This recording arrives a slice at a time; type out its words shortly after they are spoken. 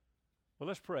Well,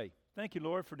 let's pray. Thank you,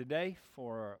 Lord, for today,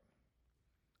 for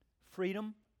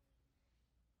freedom,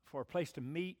 for a place to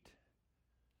meet.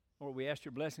 Lord, we ask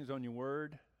your blessings on your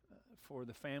word for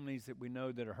the families that we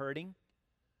know that are hurting,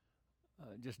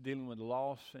 just dealing with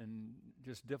loss and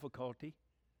just difficulty.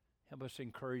 Help us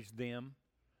encourage them.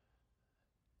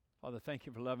 Father, thank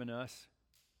you for loving us.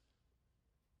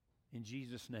 In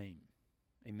Jesus' name,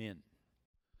 amen.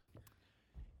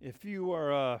 If you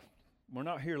were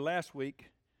not here last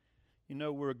week, you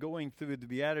know, we're going through the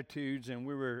Beatitudes, and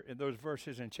we were in those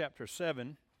verses in chapter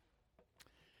 7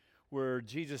 where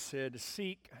Jesus said,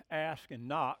 seek, ask, and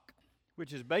knock,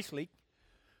 which is basically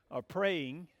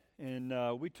praying.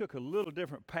 And we took a little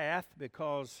different path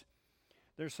because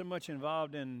there's so much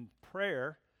involved in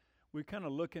prayer. We're kind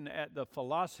of looking at the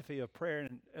philosophy of prayer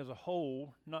as a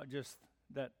whole, not just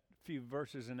that few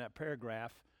verses in that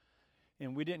paragraph.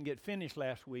 And we didn't get finished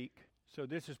last week, so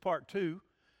this is part 2.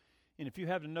 And if you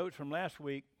have the notes from last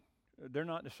week, they're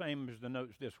not the same as the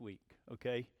notes this week,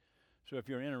 okay? So if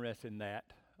you're interested in that.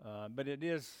 But it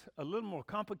is a little more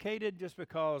complicated just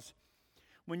because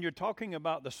when you're talking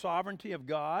about the sovereignty of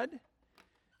God,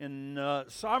 and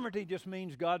sovereignty just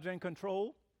means God's in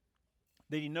control,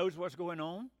 that he knows what's going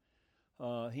on.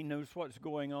 He knows what's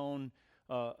going on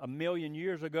a million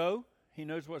years ago. He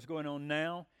knows what's going on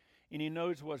now. And he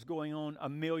knows what's going on a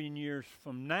million years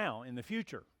from now in the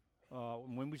future.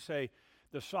 When we say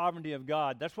the sovereignty of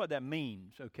God, that's what that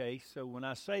means, okay? So when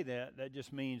I say that, that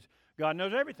just means God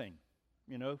knows everything,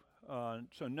 you know.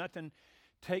 So nothing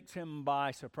takes him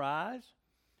by surprise.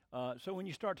 So when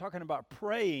you start talking about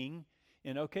praying,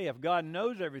 and okay, if God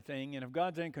knows everything, and if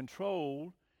God's in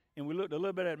control, and we looked a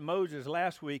little bit at Moses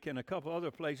last week and a couple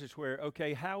other places where,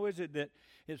 okay, how is it that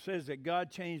it says that God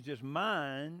changed his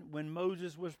mind when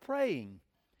Moses was praying?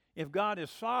 If God is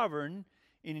sovereign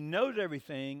and he knows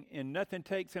everything and nothing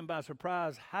takes him by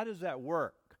surprise, how does that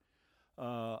work?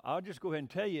 I'll just go ahead and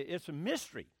tell you, it's a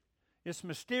mystery. It's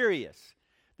mysterious.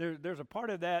 There's a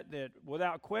part of that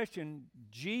without question,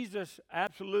 Jesus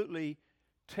absolutely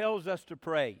tells us to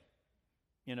pray.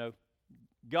 You know,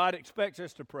 God expects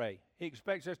us to pray. He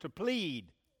expects us to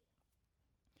plead.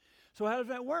 So how does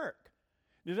that work?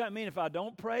 Does that mean if I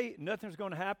don't pray, nothing's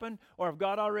going to happen? Or if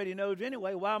God already knows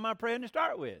anyway, why am I praying to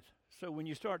start with? So when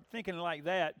you start thinking like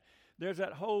that, there's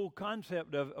that whole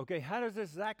concept of, okay, how does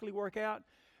this exactly work out?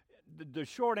 The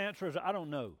short answer is, I don't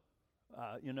know.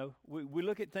 You know, we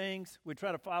look at things, we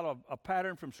try to follow a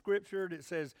pattern from Scripture that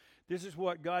says, this is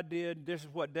what God did, this is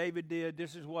what David did,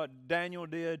 this is what Daniel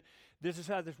did, this is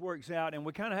how this works out, and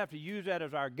we kind of have to use that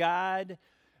as our guide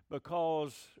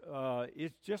because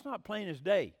it's just not plain as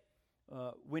day.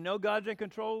 We know God's in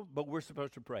control, but we're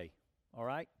supposed to pray, all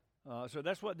right? So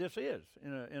that's what this is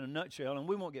in a nutshell, and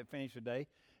we won't get finished today,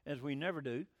 as we never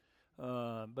do.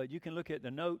 But you can look at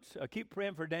the notes. Keep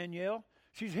praying for Danielle.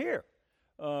 She's here.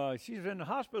 She's in the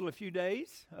hospital a few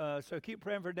days, so keep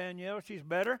praying for Danielle. She's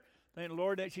better. Thank the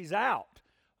Lord that she's out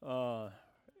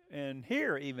and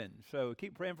here even. So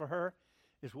keep praying for her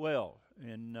as well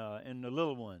and the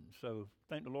little one. So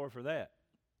thank the Lord for that.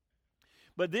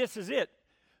 But this is it.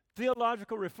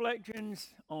 Theological reflections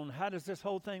on how does this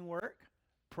whole thing work?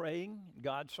 Praying,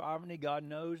 God's sovereignty, God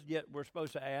knows, yet we're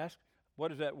supposed to ask, what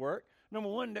does that work? Number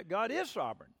one, that God is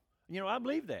sovereign. You know, I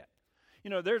believe that. You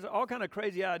know, there's all kind of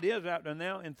crazy ideas out there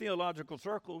now in theological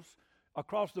circles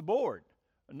across the board.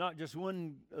 Not just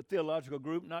one theological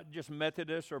group, not just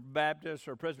Methodist or Baptist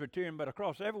or Presbyterian, but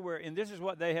across everywhere. And this is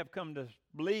what they have come to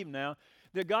believe now,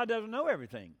 that God doesn't know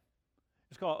everything.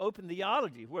 It's called open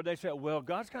theology, where they say, well,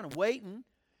 God's kind of waiting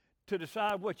to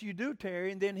decide what you do,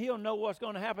 Terry, and then he'll know what's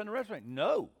going to happen the rest of it.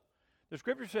 No. The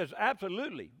Scripture says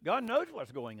absolutely. God knows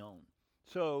what's going on.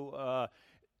 So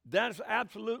that's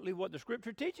absolutely what the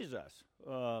Scripture teaches us.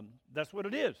 That's what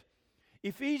it is.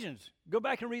 Ephesians, go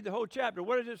back and read the whole chapter.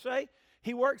 What does it say?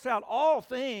 He works out all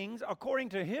things according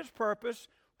to his purpose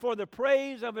for the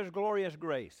praise of his glorious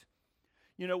grace.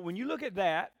 You know, when you look at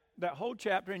that whole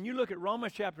chapter, and you look at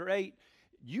Romans chapter 8,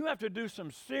 you have to do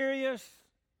some serious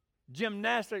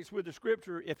gymnastics with the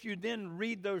Scripture if you then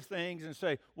read those things and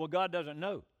say, well, God doesn't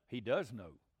know. He does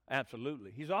know.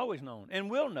 Absolutely. He's always known and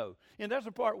will know. And that's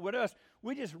the part with us.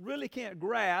 We just really can't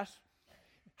grasp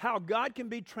how God can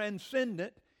be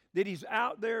transcendent, that he's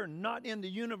out there, not in the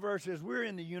universe as we're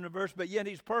in the universe, but yet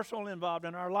he's personally involved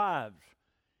in our lives.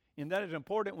 And that is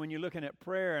important when you're looking at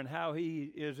prayer and how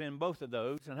he is in both of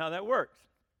those and how that works.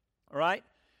 All right?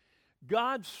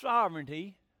 God's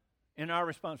sovereignty and our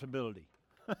responsibility.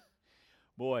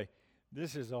 Boy,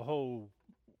 this is a whole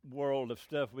world of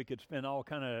stuff we could spend all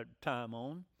kind of time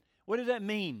on. What does that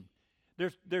mean?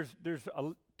 There's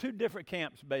two different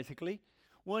camps, basically.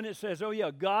 one that says, oh,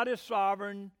 yeah, God is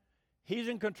sovereign. He's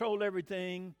in control of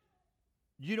everything.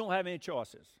 You don't have any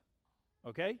choices.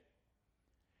 Okay?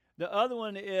 The other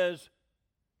one is,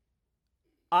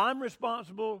 I'm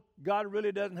responsible. God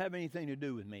really doesn't have anything to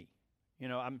do with me.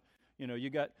 You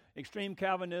got extreme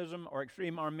Calvinism or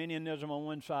extreme Arminianism on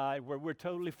one side where we're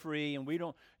totally free and we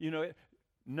don't,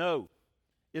 no.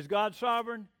 Is God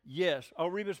sovereign? Yes. Are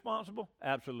we responsible?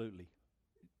 Absolutely.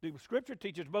 The Scripture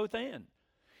teaches both and.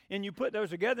 And you put those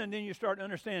together and then you start to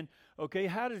understand, okay,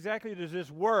 how exactly does this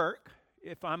work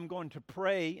if I'm going to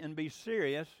pray and be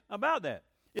serious about that?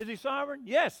 Is he sovereign?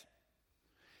 Yes.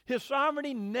 His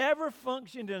sovereignty never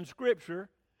functioned in Scripture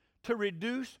to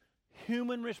reduce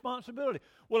human responsibility.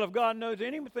 Well, if God knows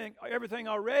everything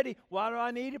already, why do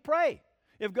I need to pray?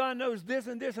 If God knows this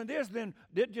and this and this, then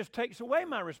it just takes away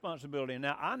my responsibility.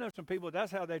 Now, I know some people,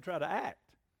 that's how they try to act.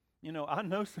 I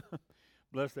know some,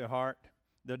 bless their heart,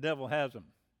 the devil has them.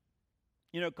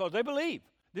 Because they believe,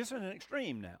 this is an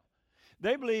extreme now.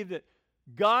 They believe that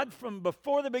God, from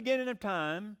before the beginning of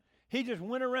time, he just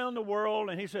went around the world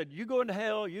and he said, you go into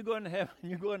hell, you go into heaven,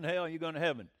 you go into hell, you go into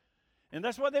heaven. And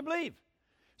that's what they believe.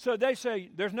 So they say,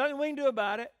 there's nothing we can do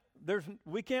about it.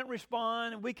 We can't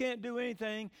respond, and we can't do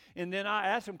anything. And then I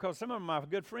ask them, because some of them are my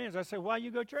good friends, I say, why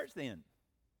you go to church then?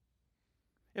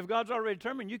 If God's already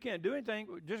determined you can't do anything,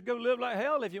 just go live like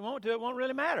hell if you want to. It won't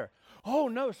really matter. Oh,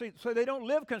 no. See, so they don't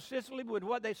live consistently with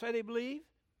what they say they believe.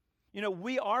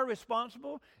 We are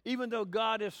responsible, even though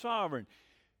God is sovereign.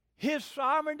 His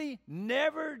sovereignty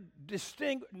never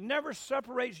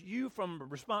separates you from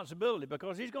responsibility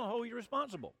because he's going to hold you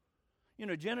responsible.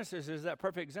 Genesis is that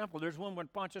perfect example. There's one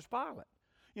with Pontius Pilate.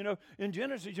 In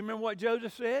Genesis, you remember what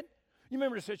Joseph said? You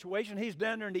remember the situation? He's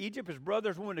down there in Egypt. His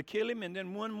brothers wanted to kill him, and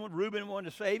then Reuben wanted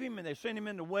to save him, and they sent him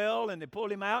in the well, and they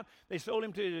pulled him out. They sold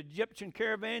him to the Egyptian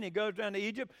caravan. He goes down to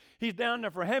Egypt. He's down there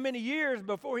for how many years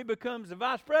before he becomes the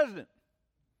vice president?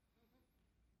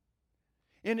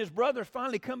 And his brothers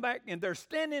finally come back, and they're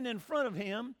standing in front of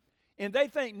him, and they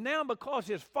think now because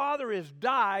his father has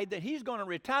died that he's going to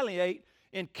retaliate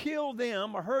and kill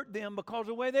them or hurt them because of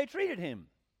the way they treated him.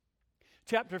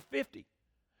 Chapter 50.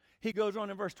 He goes on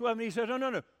in verse 12 and he says,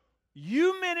 no.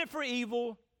 You meant it for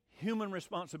evil, human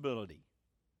responsibility.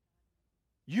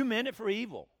 You meant it for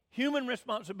evil, human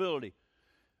responsibility.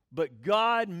 But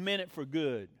God meant it for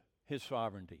good, his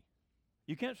sovereignty.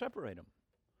 You can't separate them.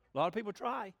 A lot of people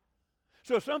try.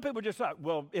 So some people just thought,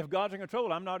 well, if God's in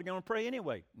control, I'm not going to pray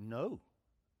anyway. No,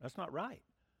 that's not right.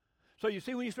 So you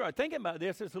see, when you start thinking about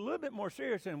this, it's a little bit more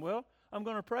serious than, well, I'm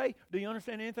going to pray. Do you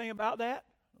understand anything about that?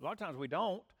 A lot of times we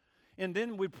don't. And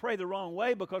then we pray the wrong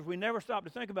way because we never stop to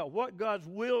think about what God's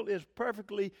will is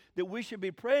perfectly that we should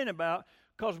be praying about,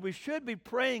 because we should be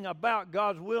praying about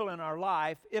God's will in our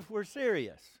life if we're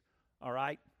serious. All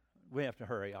right? We have to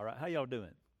hurry. All right? How y'all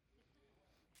doing?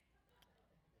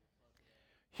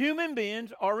 Human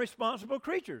beings are responsible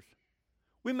creatures.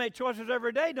 We make choices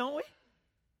every day, don't we?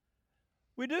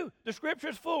 We do. The Scripture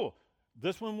is full.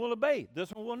 This one will obey.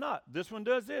 This one will not. This one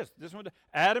does this. This one does.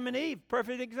 Adam and Eve,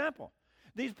 perfect example.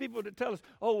 These people that tell us,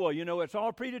 oh, well, it's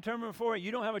all predetermined for it.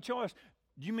 You don't have a choice.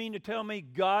 Do you mean to tell me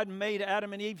God made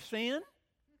Adam and Eve sin?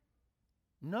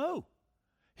 No.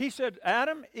 He said,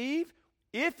 Adam, Eve,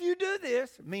 if you do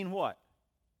this, mean what?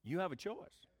 You have a choice.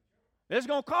 It's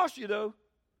going to cost you, though.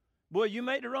 Boy, you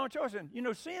made the wrong choice.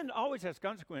 And, sin always has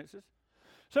consequences.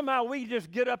 Somehow we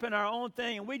just get up in our own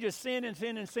thing and we just sin and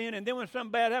sin and sin. And then when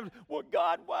something bad happens, well,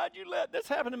 God, why'd you let this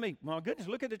happen to me? My goodness,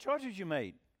 look at the choices you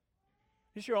made.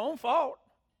 It's your own fault.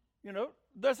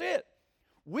 That's it.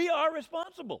 We are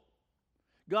responsible.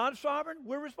 God's sovereign,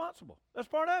 we're responsible. That's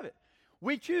part of it.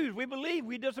 We choose, we believe,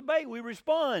 we disobey, we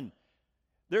respond.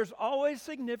 There's always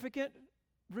significant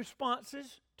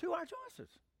responses to our choices.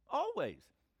 Always.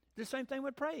 The same thing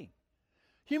with praying.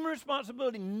 Human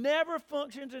responsibility never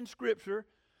functions in Scripture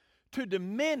to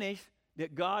diminish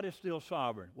that God is still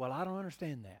sovereign. Well, I don't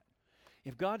understand that.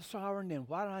 If God's sovereign, then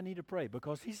why do I need to pray?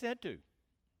 Because he said to.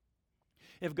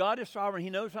 If God is sovereign, he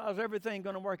knows how's everything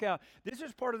going to work out. This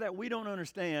is part of that we don't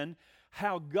understand,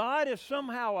 how God has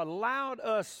somehow allowed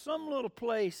us some little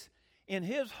place in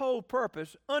his whole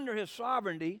purpose, under his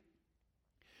sovereignty,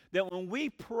 that when we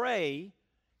pray,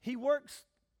 he works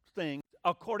things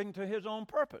according to his own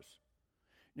purpose.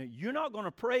 Now, you're not going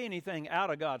to pray anything out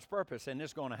of God's purpose and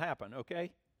it's going to happen,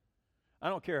 okay? I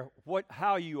don't care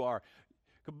how you are.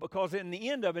 Because in the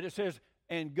end of it, it says,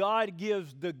 and God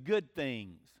gives the good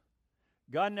things.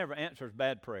 God never answers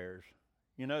bad prayers.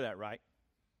 You know that, right?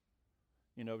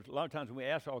 A lot of times when we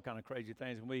ask all kind of crazy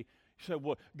things and we say,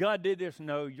 well, God did this.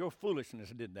 No, your foolishness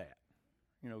did that.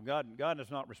 God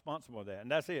is not responsible for that.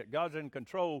 And that's it. God's in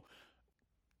control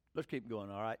Let's keep going,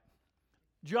 all right?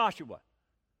 Joshua.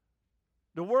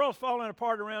 The world's falling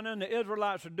apart around them. The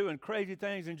Israelites are doing crazy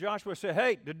things. And Joshua said,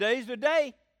 hey, today's the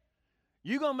day.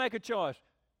 You're going to make a choice.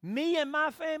 Me and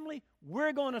my family,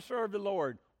 we're going to serve the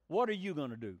Lord. What are you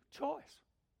going to do? Choice.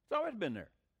 It's always been there.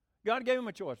 God gave him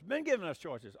a choice. Been giving us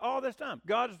choices all this time.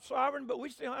 God is sovereign, but we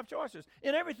still have choices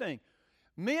in everything.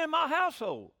 Me and my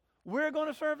household, we're going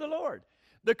to serve the Lord.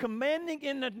 The commanding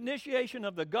and initiation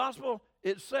of the gospel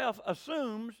itself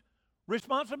assumes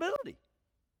responsibility.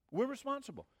 We're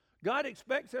responsible. God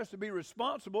expects us to be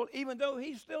responsible even though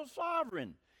he's still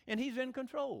sovereign and he's in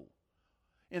control.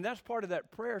 And that's part of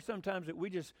that prayer sometimes that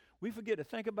we forget to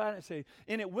think about it and say,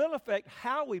 and it will affect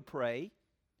how we pray,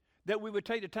 that we would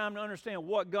take the time to understand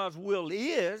what God's will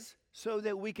is so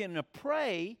that we can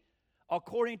pray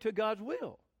according to God's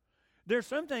will. There's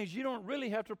some things you don't really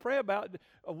have to pray about.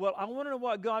 Well, I want to know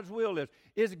what God's will is.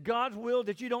 Is it God's will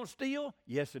that you don't steal?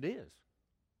 Yes, it is.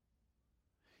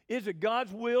 Is it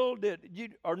God's will that you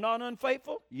are not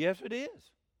unfaithful? Yes, it is.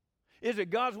 Is it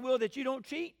God's will that you don't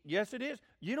cheat? Yes, it is.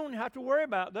 You don't have to worry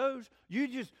about those. You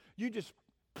just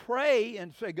pray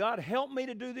and say, God, help me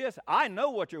to do this. I know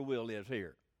what your will is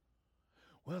here.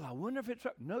 Well, I wonder if it's...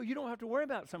 No, you don't have to worry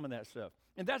about some of that stuff.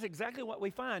 And that's exactly what we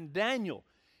find. Daniel,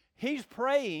 he's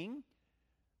praying.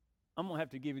 I'm going to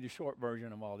have to give you the short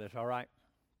version of all this, all right?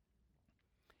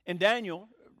 And Daniel,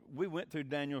 we went through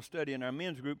Daniel's study in our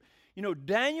men's group. You know,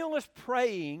 Daniel is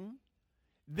praying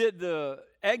that the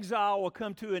exile will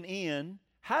come to an end.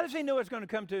 How does he know it's going to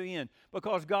come to an end?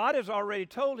 Because God has already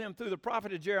told him through the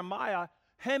prophet of Jeremiah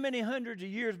how many hundreds of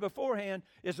years beforehand,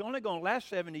 it's only going to last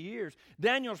 70 years.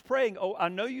 Daniel's praying, oh, I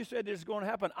know you said this is going to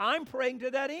happen. I'm praying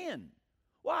to that end.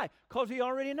 Why? Because he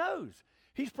already knows.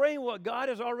 He's praying what God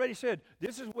has already said.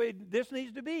 This is where this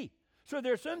needs to be. So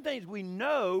there are some things we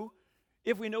know,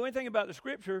 if we know anything about the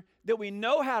Scripture, that we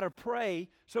know how to pray.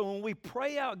 So when we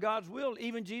pray out God's will,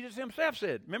 even Jesus himself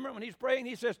said, remember when he's praying,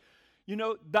 he says, you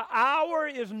know, the hour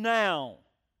is now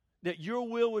that your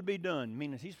will would be done,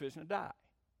 meaning he's fixing to die.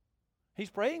 He's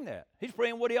praying that. He's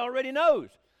praying what he already knows.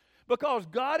 Because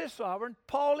God is sovereign,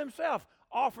 Paul himself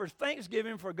offers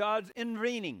thanksgiving for God's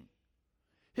intervening.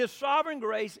 His sovereign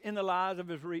grace in the lives of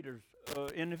his readers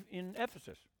in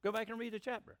Ephesus. Go back and read the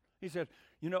chapter. He says,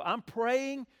 you know, I'm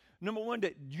praying, number one,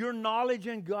 that your knowledge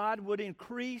in God would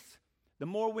increase. The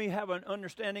more we have an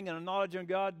understanding and a knowledge in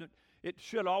God, it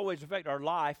should always affect our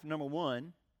life, number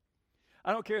one.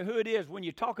 I don't care who it is. When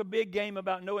you talk a big game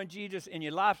about knowing Jesus and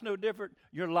your life's no different,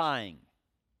 you're lying.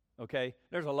 Okay?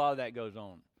 There's a lot of that goes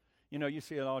on. You know, you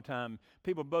see it all the time.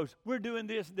 People boast, we're doing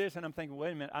this, and I'm thinking,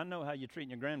 wait a minute, I know how you're treating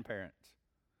your grandparents.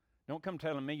 Don't come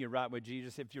telling me you're right with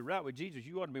Jesus. If you're right with Jesus,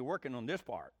 you ought to be working on this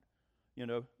part. You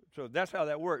know, so that's how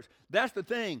that works. That's the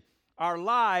thing. Our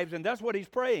lives, and that's what he's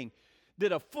praying,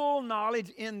 that a full knowledge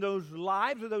in those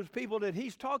lives of those people that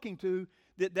he's talking to,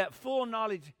 that full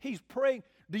knowledge, he's praying.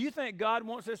 Do you think God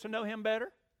wants us to know him better?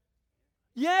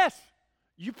 Yes.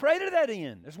 You pray to that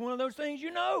end. It's one of those things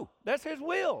you know. That's his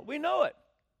will. We know it.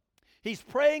 He's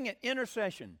praying an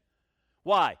intercession.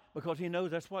 Why? Because he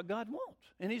knows that's what God wants.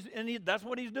 And that's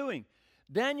what he's doing.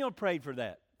 Daniel prayed for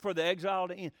that, for the exile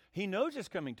to end. He knows it's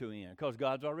coming to an end because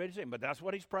God's already said, but that's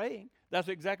what he's praying. That's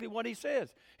exactly what he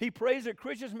says. He prays that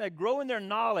Christians may grow in their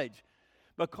knowledge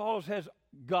because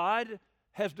God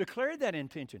has declared that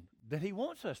intention, that he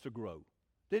wants us to grow.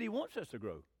 That he wants us to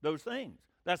grow those things.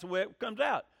 That's the way it comes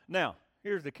out. Now,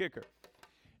 here's the kicker.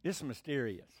 It's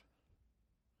mysterious.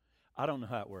 I don't know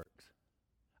how it works.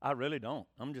 I really don't.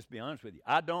 I'm just be honest with you.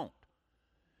 I don't.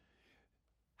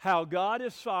 How God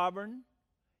is sovereign,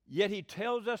 yet he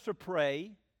tells us to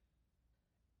pray.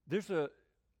 There's a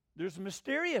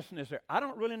mysteriousness there. I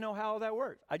don't really know how that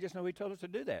works. I just know he told us to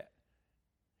do that.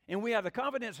 And we have the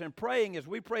confidence in praying as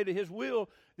we pray to his will,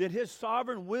 that his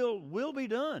sovereign will be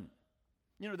done.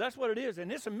 You know, that's what it is.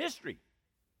 And it's a mystery.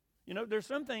 You know, there's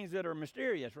some things that are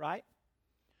mysterious, right?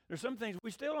 There's some things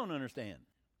we still don't understand.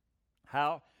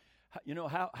 How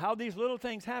these little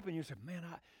things happen. You say, man,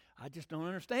 I just don't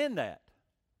understand that.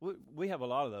 We have a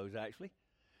lot of those, actually.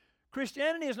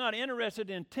 Christianity is not interested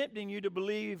in tempting you to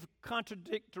believe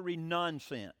contradictory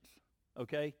nonsense,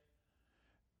 okay?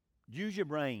 Use your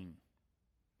brain.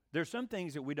 There's some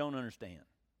things that we don't understand.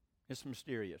 It's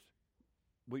mysterious.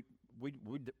 We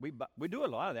do a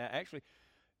lot of that, actually.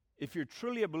 If you're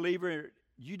truly a believer,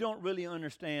 you don't really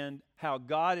understand how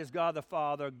God is God the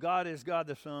Father, God is God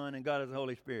the Son, and God is the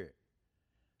Holy Spirit.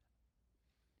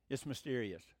 It's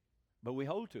mysterious, but we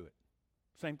hold to it.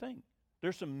 Same thing.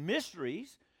 There's some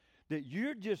mysteries that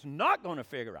you're just not going to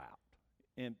figure out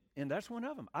And that's one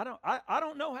of them. I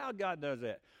don't know how God does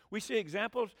that. We see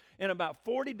examples in about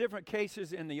 40 different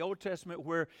cases in the Old Testament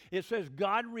where it says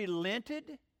God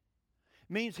relented,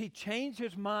 means he changed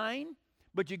his mind.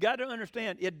 But you got to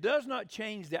understand, it does not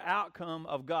change the outcome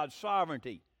of God's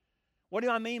sovereignty. What do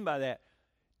I mean by that?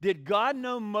 Did God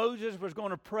know Moses was going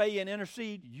to pray and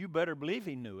intercede? You better believe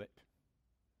he knew it.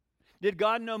 Did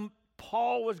God know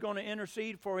Paul was going to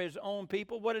intercede for his own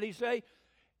people? What did he say?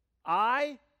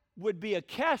 I would be a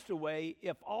castaway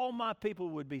if all my people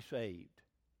would be saved.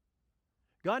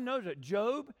 God knows it.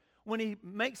 Job, when he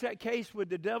makes that case with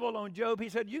the devil on Job, he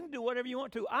said, you can do whatever you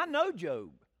want to. I know Job.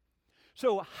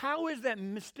 So how is that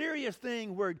mysterious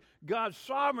thing where God's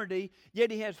sovereignty, yet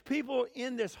he has people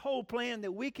in this whole plan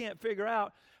that we can't figure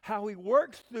out, how he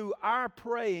works through our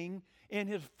praying and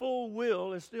his full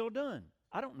will is still done?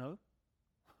 I don't know.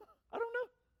 I don't know.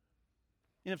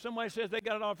 And if somebody says they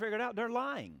got it all figured out, they're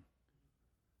lying.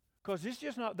 Because it's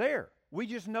just not there. We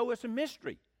just know it's a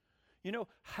mystery. You know,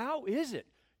 how is it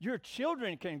your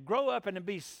children can grow up and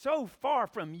be so far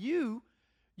from you,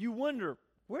 you wonder,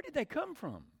 where did they come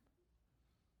from?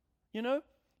 You know,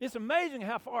 it's amazing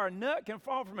how far a nut can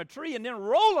fall from a tree and then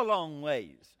roll a long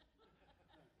ways.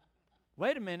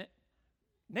 Wait a minute.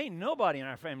 There ain't nobody in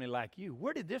our family like you.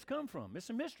 Where did this come from? It's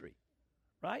a mystery,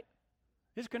 right?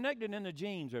 It's connected in the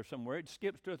genes or somewhere. It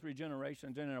skips 2 or 3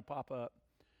 generations and it'll pop up.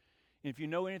 And if you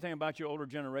know anything about your older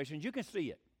generations, you can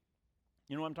see it.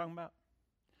 You know what I'm talking about?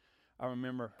 I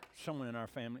remember someone in our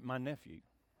family, my nephew.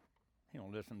 He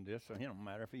don't listen to this, so it don't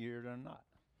matter if he hears it or not.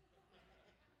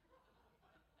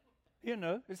 You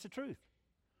know, it's the truth.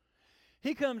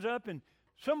 He comes up and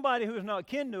somebody who is not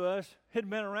kin to us had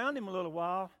been around him a little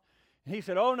while. And he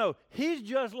said, oh no, he's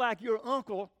just like your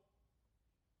uncle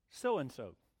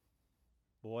so-and-so.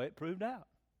 Boy, it proved out.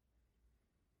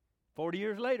 40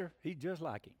 years later, he's just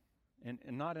like him.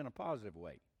 And not in a positive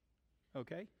way.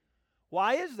 Okay?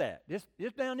 Why is that?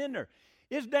 It's down in there.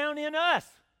 It's down in us.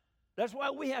 That's why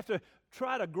we have to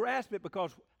try to grasp it,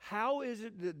 because how is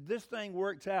it that this thing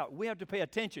works out? We have to pay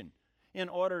attention in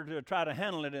order to try to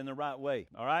handle it in the right way.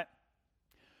 All right?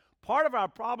 Part of our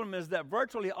problem is that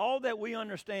virtually all that we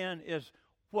understand is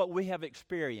what we have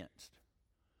experienced.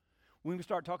 When we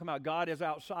start talking about God is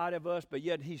outside of us, but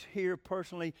yet he's here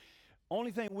personally,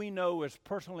 only thing we know is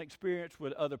personal experience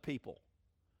with other people.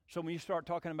 So when you start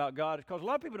talking about God, because a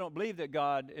lot of people don't believe that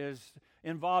God is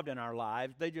involved in our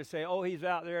lives. They just say, oh, he's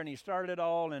out there and he started it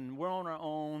all and we're on our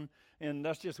own, and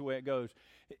that's just the way it goes.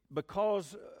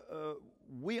 Because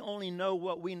we only know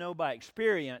what we know by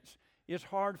experience, it's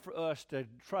hard for us to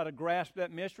try to grasp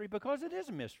that mystery, because it is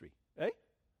a mystery. Eh?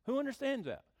 Who understands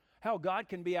that? How God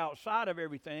can be outside of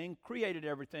everything, created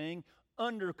everything,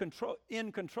 under control,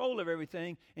 in control of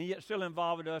everything, and yet still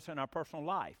involved us in our personal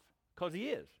life, because he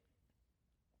is.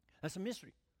 That's a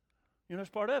mystery. You know,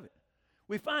 it's part of it.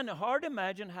 We find it hard to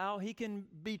imagine how he can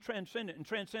be transcendent, and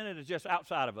transcendent is just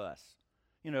outside of us,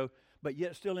 you know, but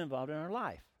yet still involved in our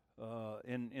life.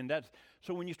 And that's,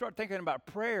 so when you start thinking about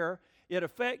prayer, it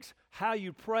affects how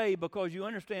you pray, because you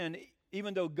understand,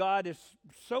 even though God is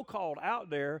so-called out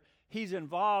there, he's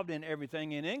involved in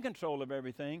everything and in control of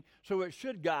everything, so it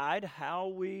should guide how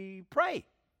we pray.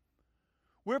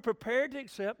 We're prepared to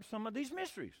accept some of these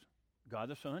mysteries. God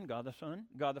the Son, God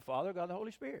the Father, God the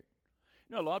Holy Spirit.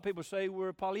 You know, a lot of people say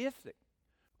we're polytheistic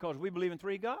because we believe in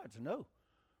 3 gods. No,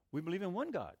 we believe in one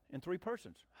God in 3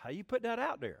 persons. How you put that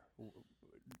out there?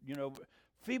 You know,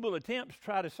 feeble attempts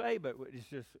try to say, but it's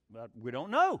just, we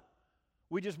don't know.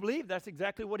 We just believe that's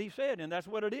exactly what he said, and that's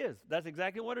what it is. That's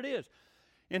exactly what it is.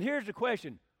 And here's the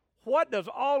question. What does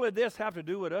all of this have to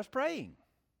do with us praying?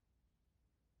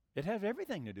 It has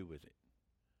everything to do with it.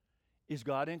 Is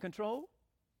God in control?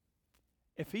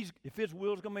 If his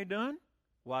will is going to be done,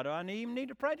 why do I even need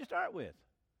to pray to start with?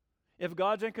 If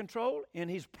God's in control and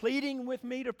he's pleading with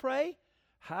me to pray,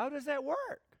 how does that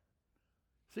work?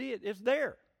 See, it's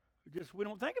there. Just we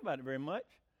don't think about it very much.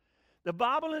 The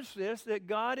Bible insists that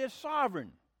God is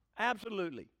sovereign,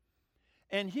 absolutely.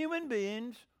 And human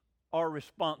beings are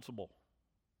responsible.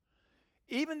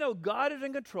 Even though God is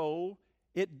in control,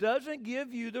 it doesn't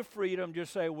give you the freedom to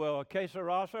just say, well, que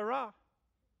sera, sera.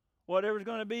 Whatever's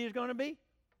going to be is going to be.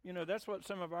 You know, that's what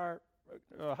some of our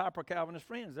hyper-Calvinist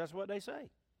friends, that's what they say.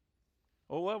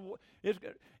 Oh, well, it's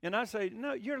good. And I say,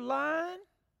 no, you're lying.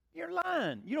 You're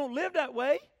lying. You don't live that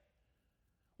way.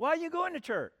 Why are you going to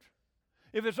church?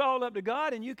 If it's all up to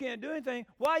God and you can't do anything,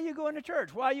 why are you going to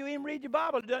church? Why you even read your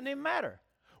Bible? It doesn't even matter.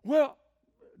 Well,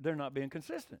 they're not being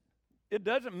consistent. It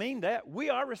doesn't mean that. We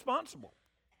are responsible.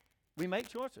 We make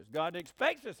choices. God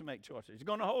expects us to make choices. He's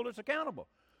going to hold us accountable.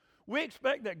 We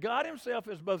expect that God himself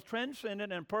is both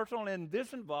transcendent and personal, and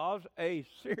this involves a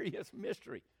serious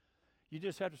mystery. You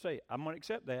just have to say, I'm going to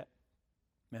accept that.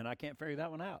 Man, I can't figure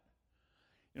that one out.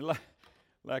 You know,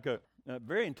 like a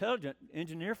very intelligent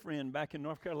engineer friend back in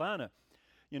North Carolina,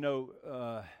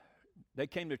 they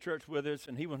came to church with us,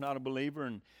 and he was not a believer,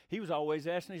 and he was always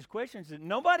asking these questions that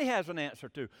nobody has an answer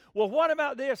to. Well, what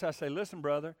about this? I say, listen,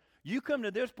 brother, you come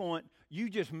to this point, you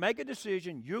just make a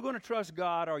decision. You're going to trust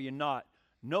God or you're not.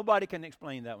 Nobody can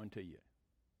explain that one to you.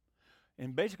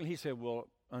 And basically he said, well,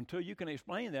 until you can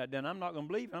explain that, then I'm not going to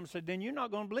believe. And I said, then you're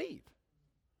not going to believe,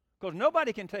 because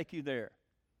nobody can take you there.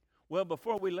 Well,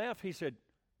 before we left, he said,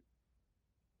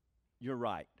 you're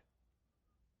right.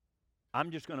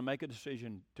 I'm just going to make a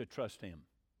decision to trust him.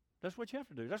 That's what you have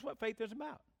to do. That's what faith is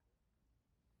about.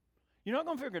 You're not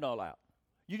going to figure it all out.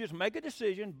 You just make a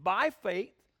decision by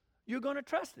faith. You're going to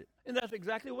trust it. And that's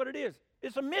exactly what it is.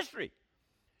 It's a mystery.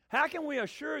 How can we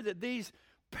assure that these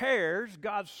pairs,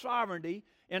 God's sovereignty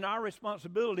and our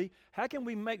responsibility, how can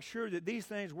we make sure that these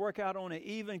things work out on an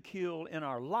even keel in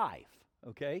our life,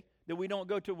 okay? That we don't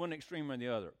go to one extreme or the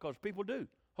other, because people do.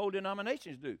 Whole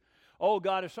denominations do. Oh,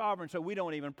 God is sovereign, so we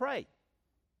don't even pray.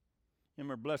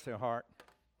 Remember, bless their heart.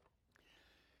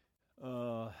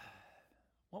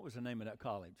 What was the name of that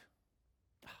college?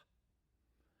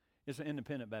 It's an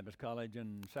independent Baptist college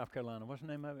in South Carolina. What's the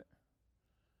name of it?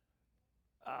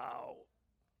 Oh,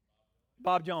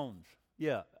 Bob Jones.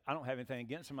 Yeah, I don't have anything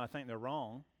against them. I think they're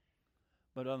wrong.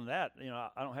 But other than that,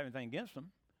 I don't have anything against them.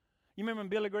 You remember when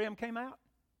Billy Graham came out?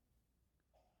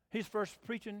 His first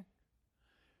preaching.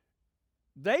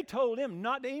 They told him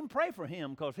not to even pray for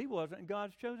him because he wasn't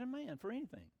God's chosen man for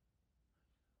anything.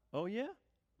 Oh, yeah?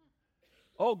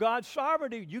 Oh, God's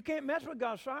sovereignty. You can't mess with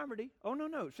God's sovereignty. Oh,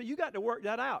 no. So you got to work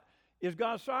that out. Is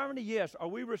God's sovereignty? Yes. Are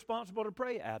we responsible to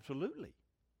pray? Absolutely.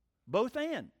 Both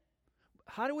and.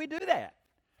 How do we do that?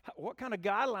 What kind of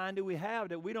guideline do we have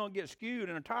that we don't get skewed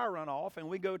and a tire run off and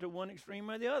we go to one extreme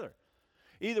or the other?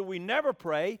 Either we never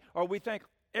pray or we think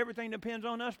everything depends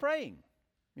on us praying.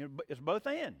 It's both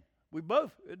and.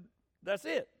 That's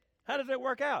it. How does that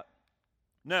work out?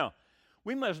 Now,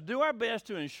 we must do our best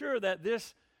to ensure that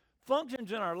this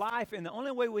functions in our life, and the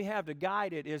only way we have to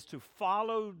guide it is to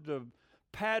follow the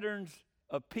patterns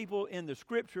of people in the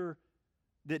Scripture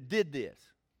that did this.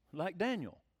 Like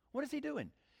Daniel. What is he doing?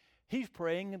 He's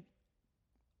praying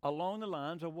along the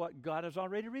lines of what God has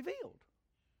already revealed.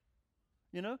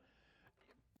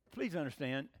 Please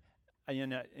understand,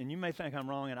 and you may think I'm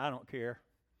wrong, and I don't care.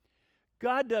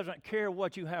 God doesn't care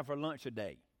what you have for lunch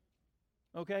today.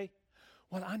 Okay?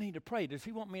 Well, I need to pray. Does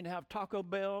he want me to have Taco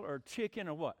Bell or chicken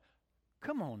or what?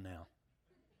 Come on now.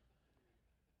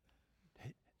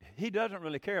 He doesn't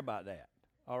really care about that.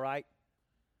 All right?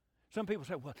 Some people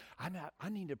say, well, I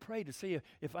need to pray to see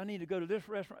if I need to go to this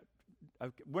restaurant.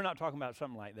 We're not talking about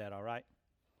something like that, all right?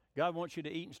 God wants you to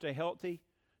eat and stay healthy.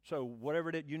 So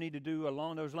whatever that you need to do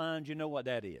along those lines, you know what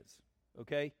that is,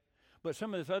 okay? But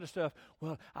some of this other stuff,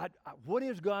 well, what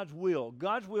is God's will?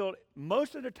 God's will,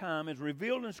 most of the time, is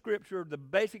revealed in Scripture, the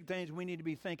basic things we need to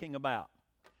be thinking about.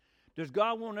 Does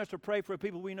God want us to pray for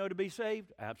people we know to be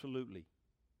saved? Absolutely.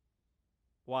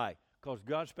 Why? Because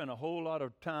God spent a whole lot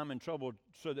of time and trouble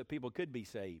so that people could be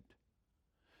saved.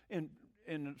 And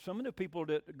some of the people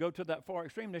that go to that far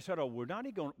extreme, they said, oh, we're not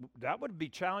even going, that would be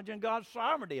challenging God's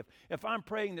sovereignty. If I'm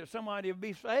praying that somebody will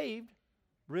be saved,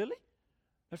 really?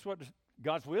 That's what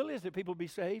God's will is, that people be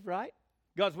saved, right?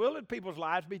 God's will is that people's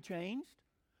lives be changed.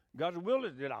 God's will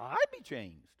is that I be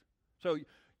changed. So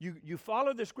you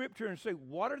follow the Scripture and say,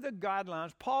 what are the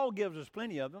guidelines? Paul gives us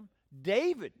plenty of them.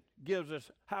 David gives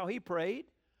us how he prayed.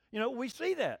 We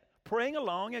see that, praying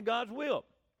along in God's will.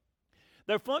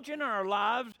 They're functioning in our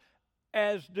lives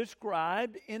as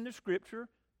described in the Scripture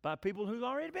by people who've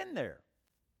already been there.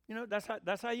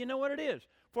 That's how you know what it is.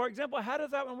 For example, how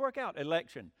does that one work out?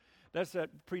 Election. That's that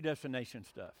predestination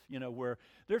stuff, where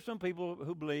there's some people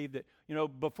who believe that,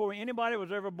 before anybody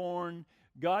was ever born,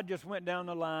 God just went down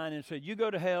the line and said, you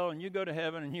go to hell, and you go to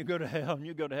heaven, and you go to hell, and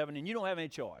you go to heaven, and you don't have any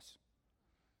choice.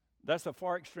 That's the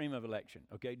far extreme of election,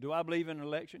 okay? Do I believe in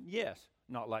election? Yes,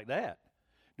 not like that.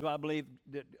 Do I believe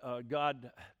that God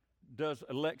does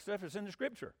elect stuff? It's in the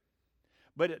Scripture.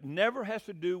 But it never has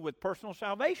to do with personal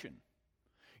salvation.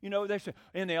 They say,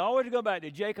 and they always go back to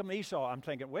Jacob and Esau. I'm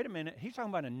thinking, wait a minute, he's talking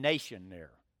about a nation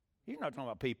there. He's not talking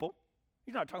about people.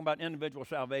 He's not talking about individual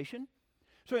salvation.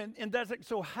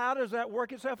 So how does that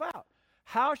work itself out?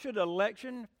 How should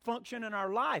election function in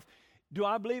our life? Do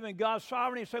I believe in God's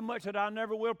sovereignty so much that I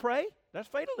never will pray? That's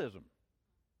fatalism.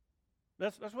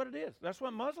 That's what it is. That's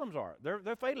what Muslims are.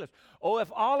 They're fatalists. Oh,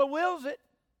 if Allah wills it,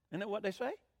 isn't that what they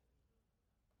say?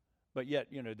 But yet,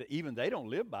 even they don't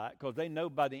live by it because they know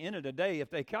by the end of the day, if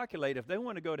they calculate, if they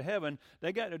want to go to heaven,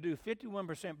 they got to do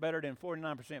 51% better than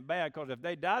 49% bad, because if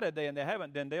they die today and they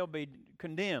haven't, then they'll be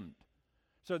condemned.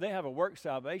 So they have a work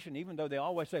salvation, even though they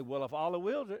always say, well, if Allah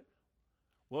wills it.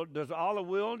 Well, does Allah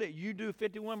will that you do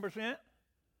 51%?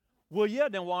 Well, yeah,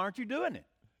 then why aren't you doing it?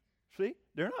 See,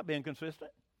 they're not being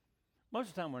consistent. Most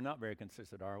of the time, we're not very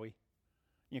consistent, are we?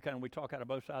 We talk out of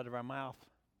both sides of our mouth.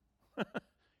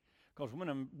 Because one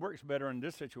of them works better in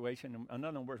this situation, and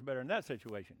another one works better in that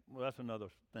situation. Well, that's another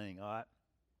thing, all right?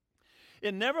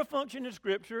 It never functioned in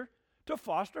Scripture to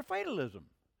foster fatalism.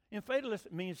 And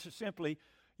fatalist means simply,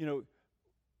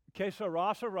 que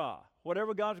sera, sera.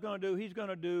 Whatever God's going to do, He's going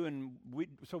to do, and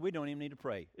so we don't even need to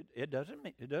pray. It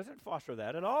doesn't foster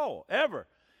that at all, ever.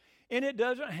 And it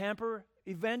doesn't hamper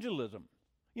evangelism.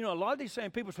 A lot of these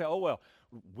same people say, oh, well,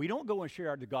 we don't go and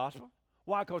share the gospel.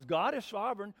 Why? Because God is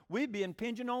sovereign. We'd be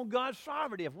impinging on God's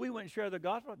sovereignty if we wouldn't share the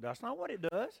gospel. That's not what it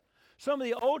does. Some of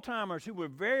the old-timers who were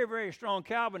very, very strong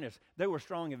Calvinists, they were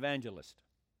strong evangelists.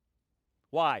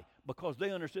 Why? Because they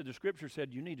understood the Scripture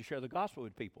said you need to share the gospel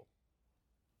with people.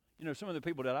 Some of the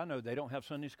people that I know, they don't have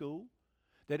Sunday school.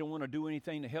 They don't want to do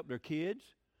anything to help their kids.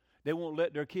 They won't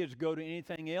let their kids go to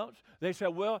anything else. They say,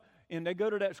 well, and they go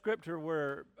to that Scripture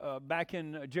where back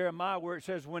in Jeremiah where it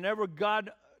says, whenever God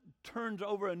turns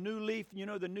over a new leaf,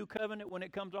 the new covenant, when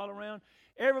it comes all around,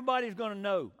 everybody's going to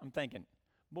know. I'm thinking,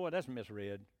 boy, that's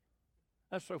misread.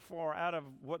 That's so far out of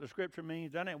what the Scripture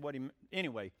means. That ain't what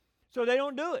anyway. So they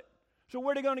don't do it. So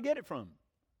where are they going to get it from?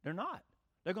 They're not.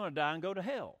 They're going to die and go to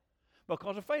hell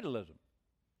because of fatalism.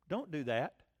 Don't do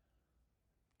that.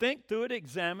 Think through it,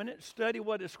 examine it, study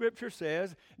what the Scripture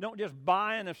says. Don't just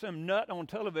buy into some nut on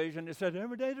television that says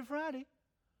every day's a Friday.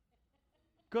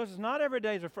 Because it's not every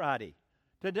day's a Friday.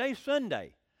 Today's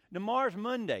Sunday. Tomorrow's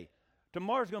Monday.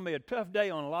 Tomorrow's going to be a tough day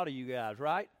on a lot of you guys,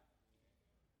 right?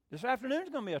 This afternoon's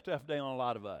going to be a tough day on a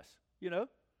lot of us,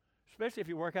 especially if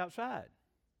you work outside.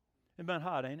 It's been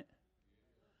hot, ain't it?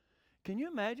 Can you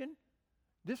imagine?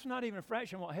 This is not even a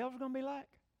fraction of what hell's going to be like.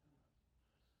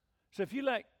 So if you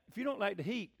don't like the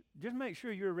heat, just make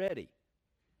sure you're ready.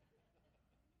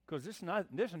 Because this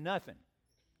is nothing.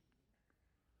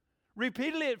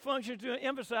 Repeatedly, it functions to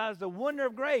emphasize the wonder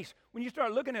of grace. When you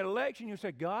start looking at election, you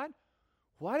say, God,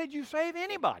 why did you save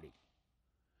anybody?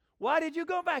 Why did you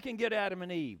go back and get Adam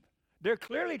and Eve? They're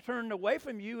clearly turned away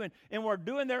from you and were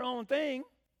doing their own thing.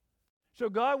 So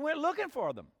God went looking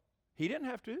for them. He didn't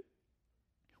have to.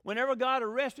 Whenever God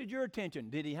arrested your attention,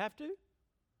 did He have to?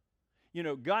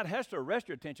 God has to arrest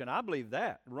your attention. I believe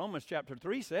that. Romans chapter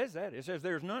 3 says that. It says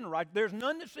there's none right. There's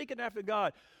none that seeketh after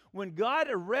God. When God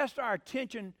arrests our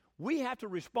attention, we have to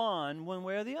respond one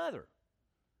way or the other.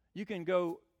 You can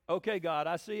go, okay, God,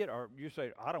 I see it, or you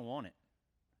say, I don't want it.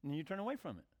 And you turn away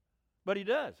from it. But He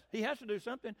does. He has to do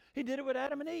something. He did it with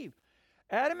Adam and Eve.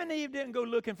 Adam and Eve didn't go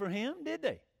looking for Him, did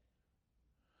they?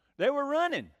 They were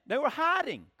running. They were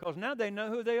hiding because now they know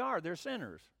who they are. They're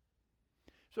sinners.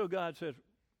 So God says,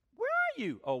 where are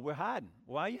you? Oh, we're hiding.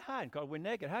 Why are you hiding? Because we're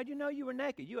naked. How'd you know you were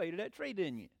naked? You ate of that tree,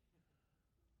 didn't you?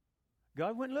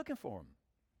 God went looking for them.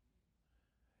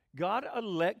 God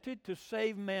elected to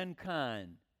save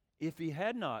mankind. If He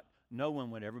had not, no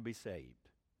one would ever be saved.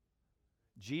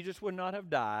 Jesus would not have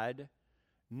died.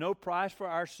 No price for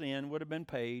our sin would have been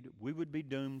paid. We would be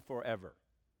doomed forever.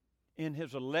 In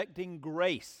His electing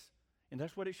grace, and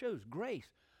that's what it shows, grace.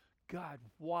 God,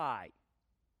 why?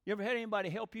 You ever had anybody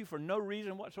help you for no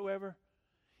reason whatsoever?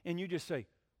 And you just say,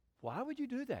 why would you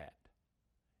do that?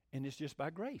 And it's just by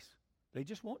grace. They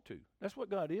just want to. That's what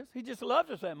God is. He just loves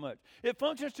us that much. It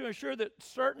functions to ensure that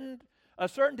a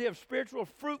certainty of spiritual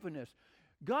fruitfulness.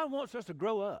 God wants us to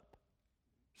grow up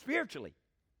spiritually.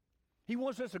 He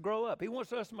wants us to grow up. He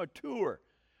wants us to mature.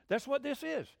 That's what this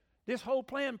is. This whole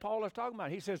plan Paul is talking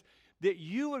about. He says that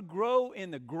you would grow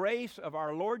in the grace of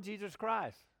our Lord Jesus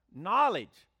Christ.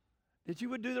 Knowledge. That you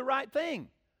would do the right thing.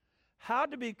 How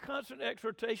to be constant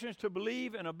exhortations to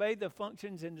believe and obey the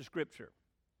functions in the Scripture.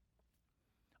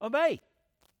 Obey.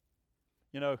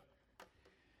 You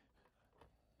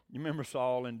remember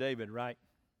Saul and David, right?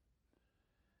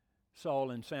 Saul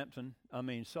and Samson.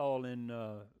 Saul and,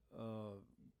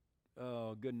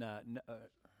 good night.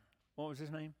 What was his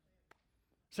name?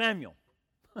 Samuel.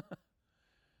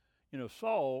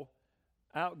 Saul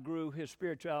outgrew his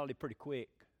spirituality pretty quick.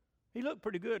 He looked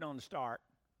pretty good on the start.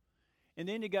 And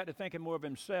then he got to thinking more of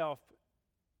himself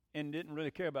and didn't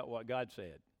really care about what God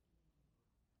said.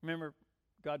 Remember,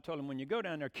 God told him, when you go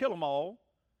down there, kill them all.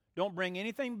 Don't bring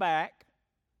anything back.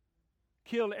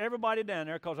 Kill everybody down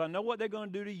there because I know what they're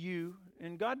going to do to you.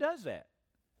 And God does that.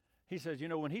 He says,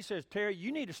 when he says, Terry,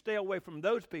 you need to stay away from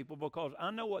those people because I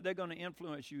know what they're going to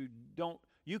influence you.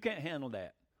 You can't handle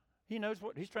that. He knows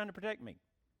what he's trying to protect me.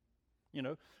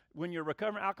 When you're a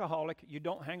recovering alcoholic, you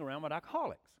don't hang around with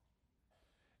alcoholics.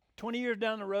 20 years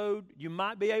down the road, you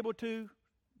might be able to.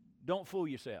 Don't fool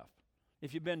yourself.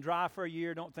 If you've been dry for a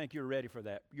year, don't think you're ready for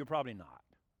that. You're probably not,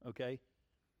 okay?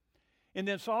 And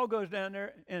then Saul goes down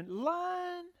there and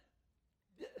lying.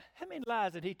 How many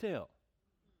lies did he tell?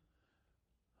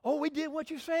 Oh, we did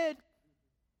what you said.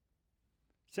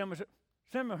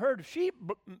 Someone heard sheep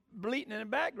bleating in the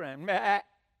background.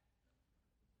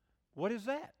 What is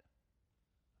that?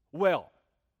 Well,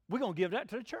 we're going to give that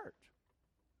to the church.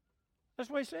 That's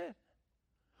what he said.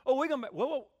 Oh, we're going to,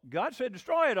 well, God said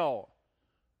destroy it all.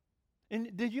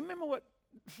 And did you remember what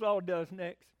Saul does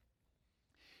next?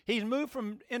 He's moved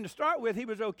from, and to start with, he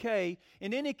was okay,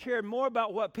 and then he cared more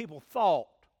about what people thought.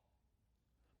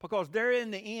 Because there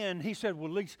in the end, he said, well,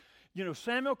 at least,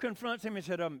 Samuel confronts him and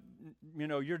said,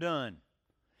 you're done.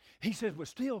 He says, well,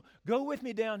 still, go with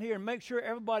me down here and make sure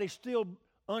everybody still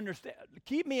understands.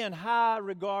 Keep me in high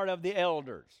regard of the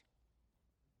elders.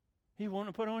 He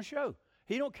wanted to put on a show.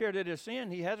 He don't care that it's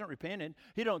sin. He hasn't repented.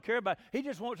 He don't care about it. He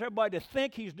just wants everybody to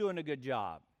think he's doing a good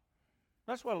job.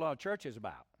 That's what a lot of church is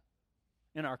about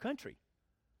in our country.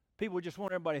 People just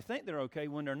want everybody to think they're okay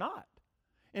when they're not.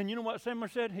 And you know what Samuel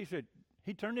said?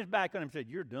 He turned his back on him and said,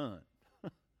 you're done.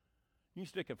 You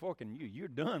stick a fork in you. You're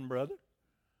done, brother.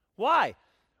 Why?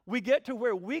 We get to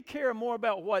where we care more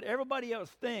about what everybody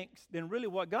else thinks than really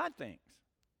what God thinks.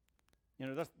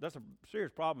 That's a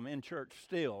serious problem in church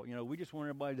still. We just want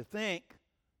everybody to think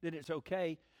that it's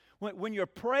okay. When you're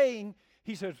praying,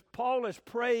 he says, Paul is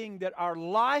praying that our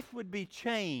life would be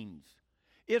changed.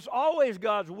 It's always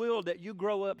God's will that you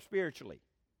grow up spiritually.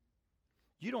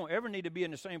 You don't ever need to be in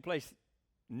the same place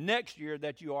next year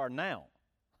that you are now.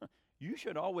 You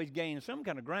should always gain some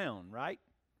kind of ground, right?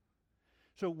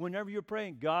 So whenever you're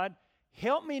praying, God,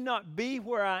 help me not be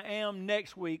where I am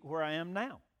next week, where I am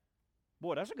now.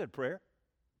 Boy, that's a good prayer.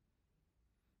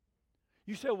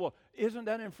 You say, well, isn't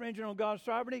that infringing on God's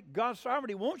sovereignty? God's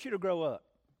sovereignty wants you to grow up.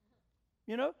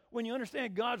 When you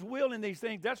understand God's will in these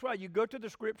things, that's why you go to the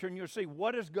Scripture and you'll see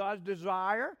what is God's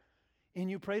desire, and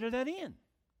you pray to that end.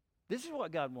 This is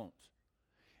what God wants.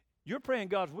 You're praying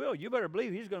God's will. You better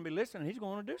believe He's going to be listening. He's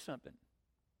going to do something.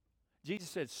 Jesus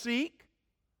said, seek,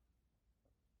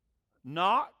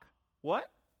 knock, what?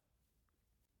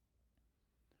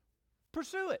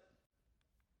 Pursue it.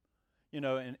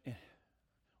 And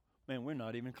man, we're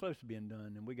not even close to being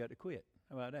done, and we got to quit.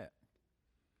 How about that?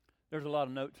 There's a lot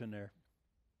of notes in there.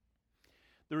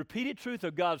 The repeated truth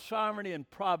of God's sovereignty and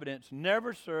providence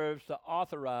never serves to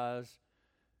authorize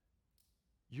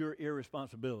your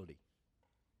irresponsibility.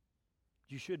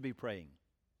 You should be praying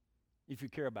if you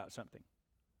care about something.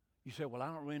 You say, well, I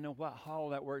don't really know how all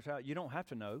that works out. You don't have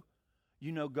to know.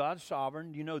 You know God's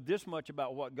sovereign. You know this much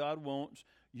about what God wants.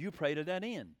 You pray to that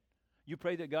end. You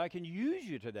pray that God can use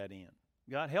you to that end.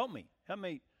 God, help me. Help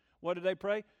me. What did they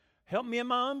pray? Help me in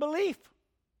my unbelief.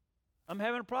 I'm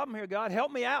having a problem here. God,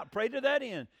 help me out. Pray to that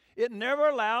end. It never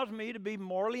allows me to be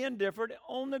morally indifferent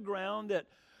on the ground that,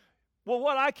 well,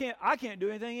 I can't do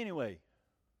anything anyway.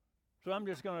 So I'm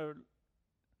just going to,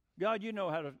 God, you know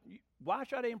how to, why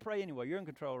should I even pray anyway? You're in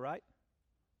control, right?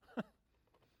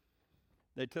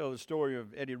 They tell the story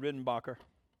of Eddie Riddenbacher.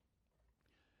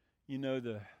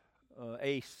 The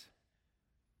ace.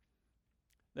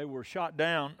 They were shot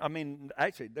down.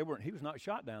 Actually, he was not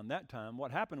shot down that time.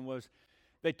 What happened was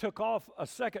they took off a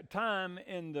second time,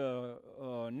 and the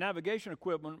navigation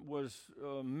equipment was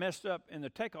messed up in the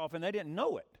takeoff, and they didn't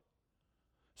know it.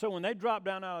 So when they dropped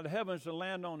down out of the heavens to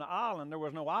land on the island, there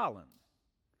was no island,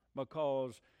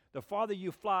 because the farther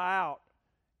you fly out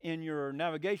in your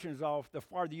navigation's off, the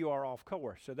farther you are off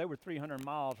course. So they were 300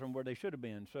 miles from where they should have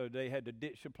been. So they had to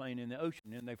ditch the plane in the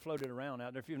ocean, and they floated around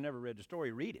out there. If you've never read the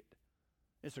story, read it.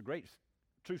 It's a great,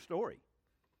 true story.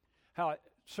 How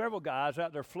several guys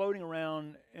out there floating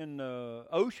around in the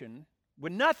ocean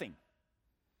with nothing,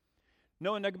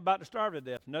 knowing they're about to starve to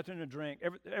death, nothing to drink,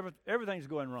 everything's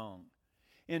going wrong.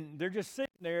 And they're just sitting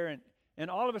there,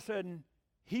 and all of a sudden,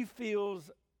 he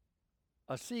feels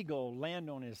a seagull land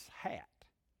on his hat.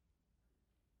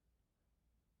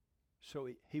 So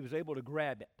he was able to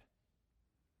grab it.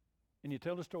 And you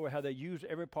tell the story how they used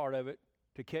every part of it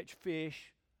to catch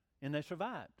fish, and they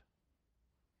survived.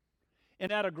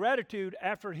 And out of gratitude,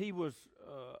 after he was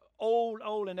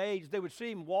old in age, they would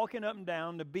see him walking up and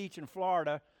down the beach in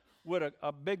Florida with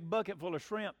a big bucket full of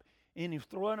shrimp, and he's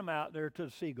throwing them out there to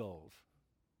the seagulls.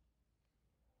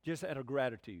 Just out of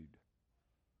gratitude.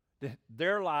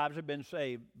 Their lives have been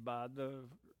saved by the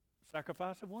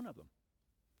sacrifice of one of them.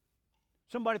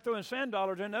 Somebody throwing sand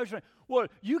dollars in the ocean. Well,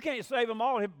 you can't save them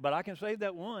all, but I can save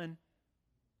that one.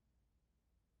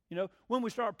 You know, when we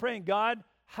start praying, God,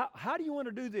 how do you want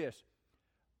to do this?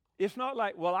 It's not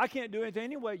like, well, I can't do anything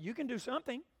anyway. You can do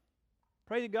something.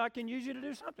 Pray that God can use you to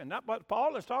do something. Not what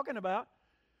Paul is talking about.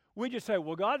 We just say,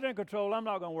 well, God's in control. I'm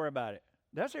not going to worry about it.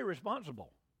 That's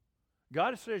irresponsible.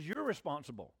 God says you're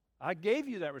responsible. I gave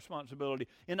you that responsibility,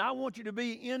 and I want you to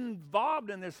be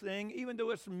involved in this thing, even though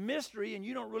it's a mystery and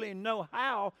you don't really know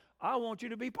how. I want you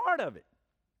to be part of it.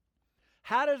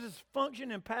 How does this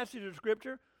function in passage of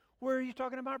Scripture where he's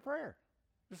talking about prayer?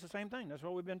 It's the same thing. That's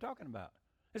what we've been talking about.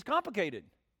 It's complicated.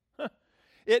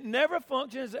 It never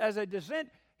functions as a dissent.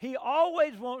 He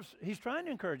always he's trying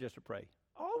to encourage us to pray.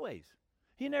 Always.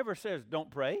 He never says, don't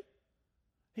pray.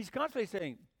 He's constantly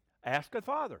saying, ask the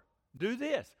Father. Do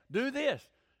this. Do this.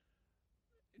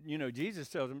 You know, Jesus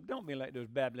tells them, don't be like those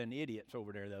babbling idiots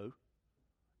over there, though.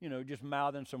 You know, just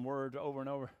mouthing some words over and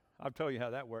over. I'll tell you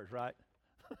how that works, right?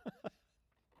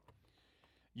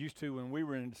 Used to when we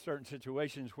were in certain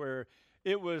situations where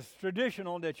it was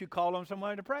traditional that you call on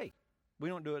somebody to pray. We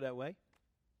don't do it that way.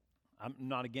 I'm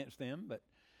not against them, but,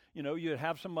 you know, you'd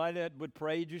have somebody that would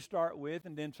pray you start with,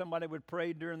 and then somebody would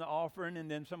pray during the offering, and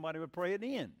then somebody would pray at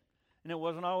the end. And it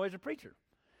wasn't always a preacher.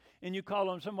 And you call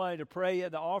on somebody to pray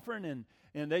at the offering,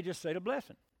 and they just say the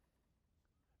blessing.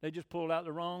 They just pulled out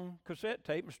the wrong cassette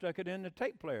tape and stuck it in the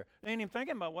tape player. They ain't even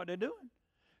thinking about what they're doing.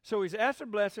 So he's asked a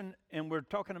blessing, and we're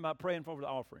talking about praying for the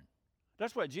offering.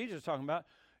 That's what Jesus is talking about.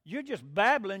 You're just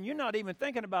babbling. You're not even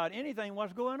thinking about anything,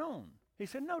 what's going on. He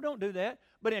said, no, don't do that.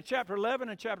 But in chapter 11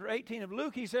 and chapter 18 of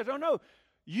Luke, he says, oh, no,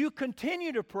 you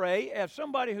continue to pray as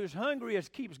somebody who's hungry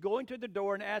keeps going to the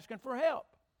door and asking for help.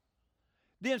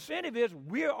 The incentive is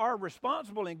we are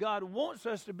responsible, and God wants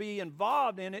us to be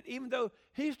involved in it, even though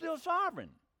he's still sovereign.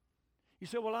 You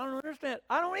say, well, I don't understand.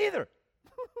 I don't either.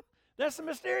 That's the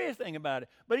mysterious thing about it.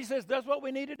 But he says that's what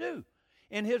we need to do.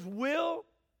 And his will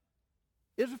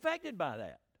is affected by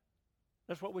that.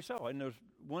 That's what we saw in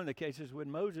one of the cases with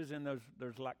Moses, and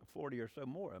there's like 40 or so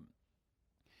more of them.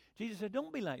 Jesus said,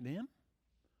 don't be like them.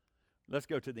 Let's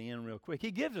go to the end real quick.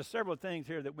 He gives us several things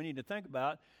here that we need to think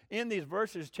about in these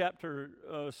verses, chapter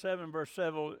 7, verse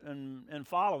 7 and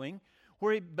following,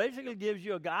 where he basically gives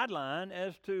you a guideline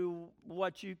as to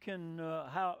what you can,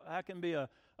 how can be a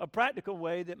practical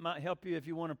way that might help you if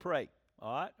you want to pray,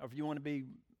 all right? Or if you want to be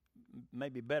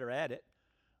maybe better at it.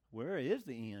 Where is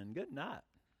the end? Good night.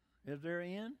 Is there an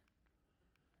end?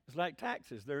 It's like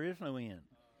taxes. There is no end.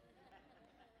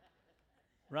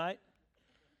 Right?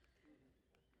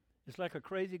 It's like a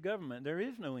crazy government. There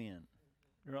is no end.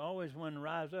 There's always one to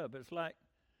rise up. It's like,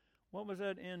 what was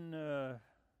that in,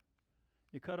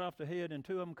 you cut off the head and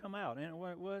two of them come out. And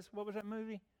what was that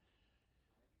movie?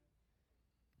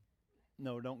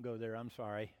 No, don't go there. I'm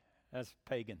sorry. That's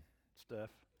pagan stuff.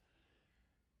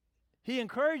 He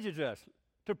encourages us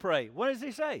to pray. What does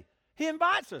he say? He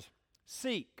invites us.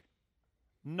 Seek.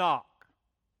 Knock.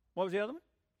 What was the other one?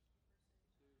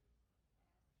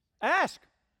 Ask.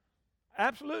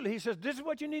 Absolutely. He says, this is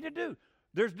what you need to do.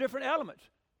 There's different elements.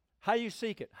 How you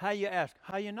seek it, how you ask,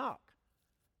 how you knock.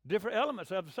 Different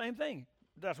elements of the same thing.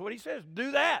 That's what he says.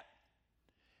 Do that.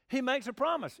 He makes a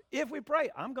promise. If we pray,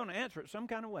 I'm going to answer it some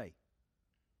kind of way.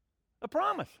 A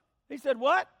promise. He said,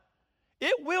 what?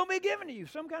 It will be given to you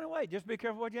some kind of way. Just be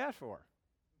careful what you ask for.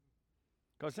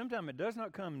 Because sometimes it does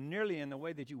not come nearly in the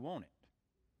way that you want it.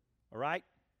 All right?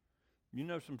 You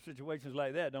know some situations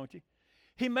like that, don't you?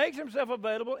 He makes himself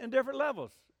available in different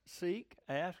levels. Seek,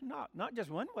 ask, knock. Not just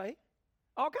one way.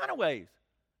 All kind of ways.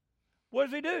 What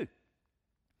does he do?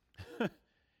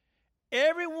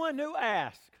 Everyone who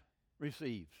asks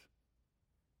receives.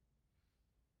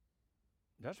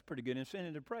 That's a pretty good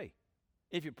incentive to pray.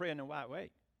 If you pray in the right way,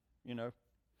 you know.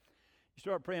 You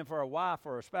start praying for a wife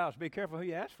or a spouse, be careful who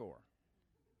you ask for.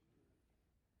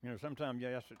 You know, sometimes you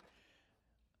ask it.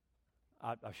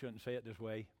 I shouldn't say it this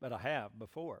way, but I have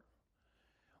before.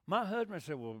 My husband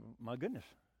said, well, my goodness,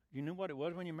 you knew what it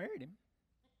was when you married him.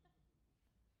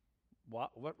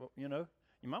 What you know,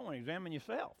 you might want to examine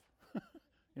yourself.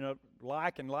 You know,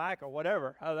 like or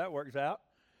whatever, how that works out.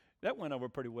 That went over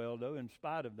pretty well, though, in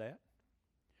spite of that.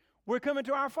 We're coming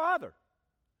to our Father.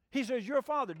 He says, your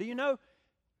Father. Do you know,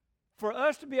 for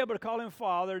us to be able to call him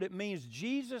Father, it means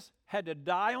Jesus had to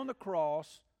die on the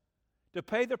cross to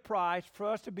pay the price for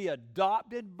us to be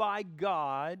adopted by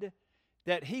God,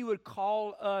 that he would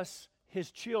call us his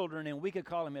children and we could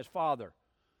call him his Father.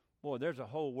 Boy, there's a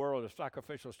whole world of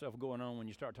sacrificial stuff going on when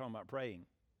you start talking about praying.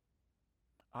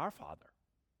 Our Father.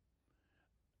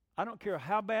 I don't care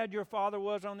how bad your father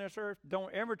was on this earth,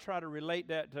 don't ever try to relate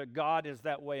that to God is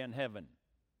that way in heaven.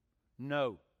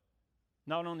 No.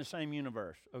 Not on the same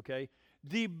universe, okay?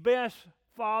 The best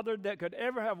father that could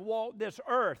ever have walked this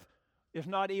earth is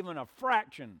not even a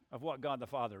fraction of what God the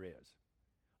Father is.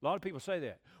 A lot of people say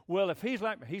that. Well, if he's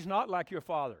not like your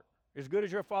father. As good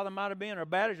as your father might have been or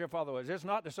bad as your father was, it's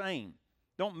not the same.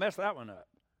 Don't mess that one up,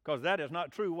 because that is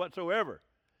not true whatsoever.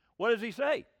 What does he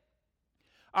say?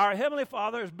 Our heavenly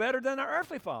Father is better than our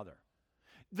earthly father.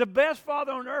 The best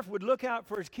father on earth would look out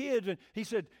for his kids, and he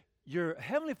said, your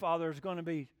heavenly Father is going to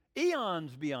be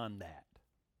eons beyond that.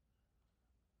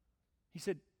 He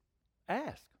said,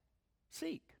 ask,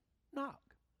 seek, knock.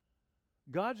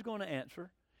 God's going to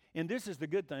answer. And this is the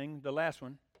good thing, the last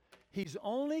one. He's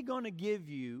only going to give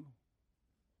you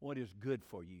what is good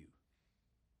for you.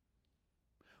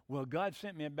 Well, God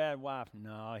sent me a bad wife.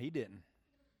 No, he didn't.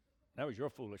 That was your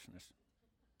foolishness.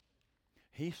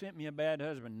 He sent me a bad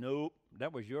husband. Nope,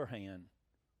 that was your hand.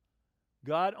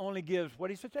 God only gives, what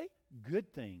did he say?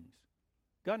 Good things.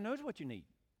 God knows what you need.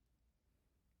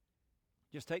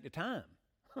 Just take the time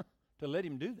to let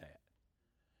him do that.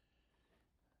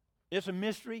 It's a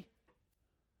mystery,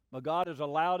 but God has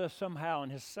allowed us somehow in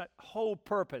his whole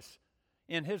purpose,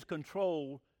 in his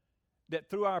control, that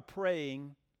through our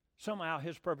praying, somehow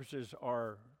his purposes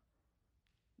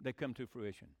they come to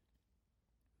fruition.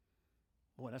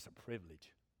 Boy, that's a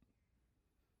privilege.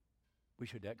 We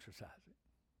should exercise it.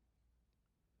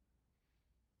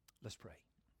 Let's pray.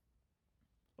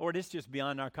 Lord, it's just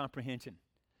beyond our comprehension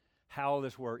how all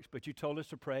this works, but you told us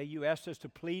to pray. You asked us to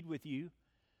plead with you.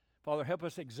 Father, help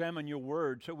us examine your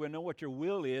word so we'll know what your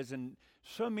will is in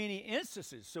so many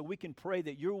instances, so we can pray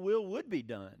that your will would be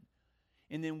done.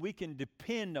 And then we can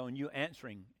depend on you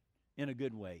answering in a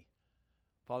good way.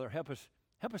 Father, help us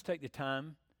take the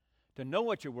time to know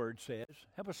what your word says.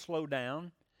 Help us slow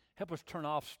down. Help us turn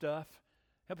off stuff.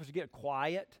 Help us get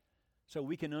quiet so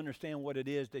we can understand what it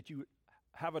is that you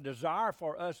have a desire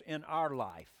for us in our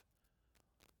life.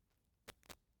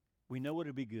 We know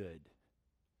it'll be good.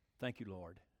 Thank you,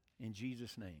 Lord. In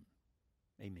Jesus' name,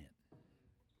 amen.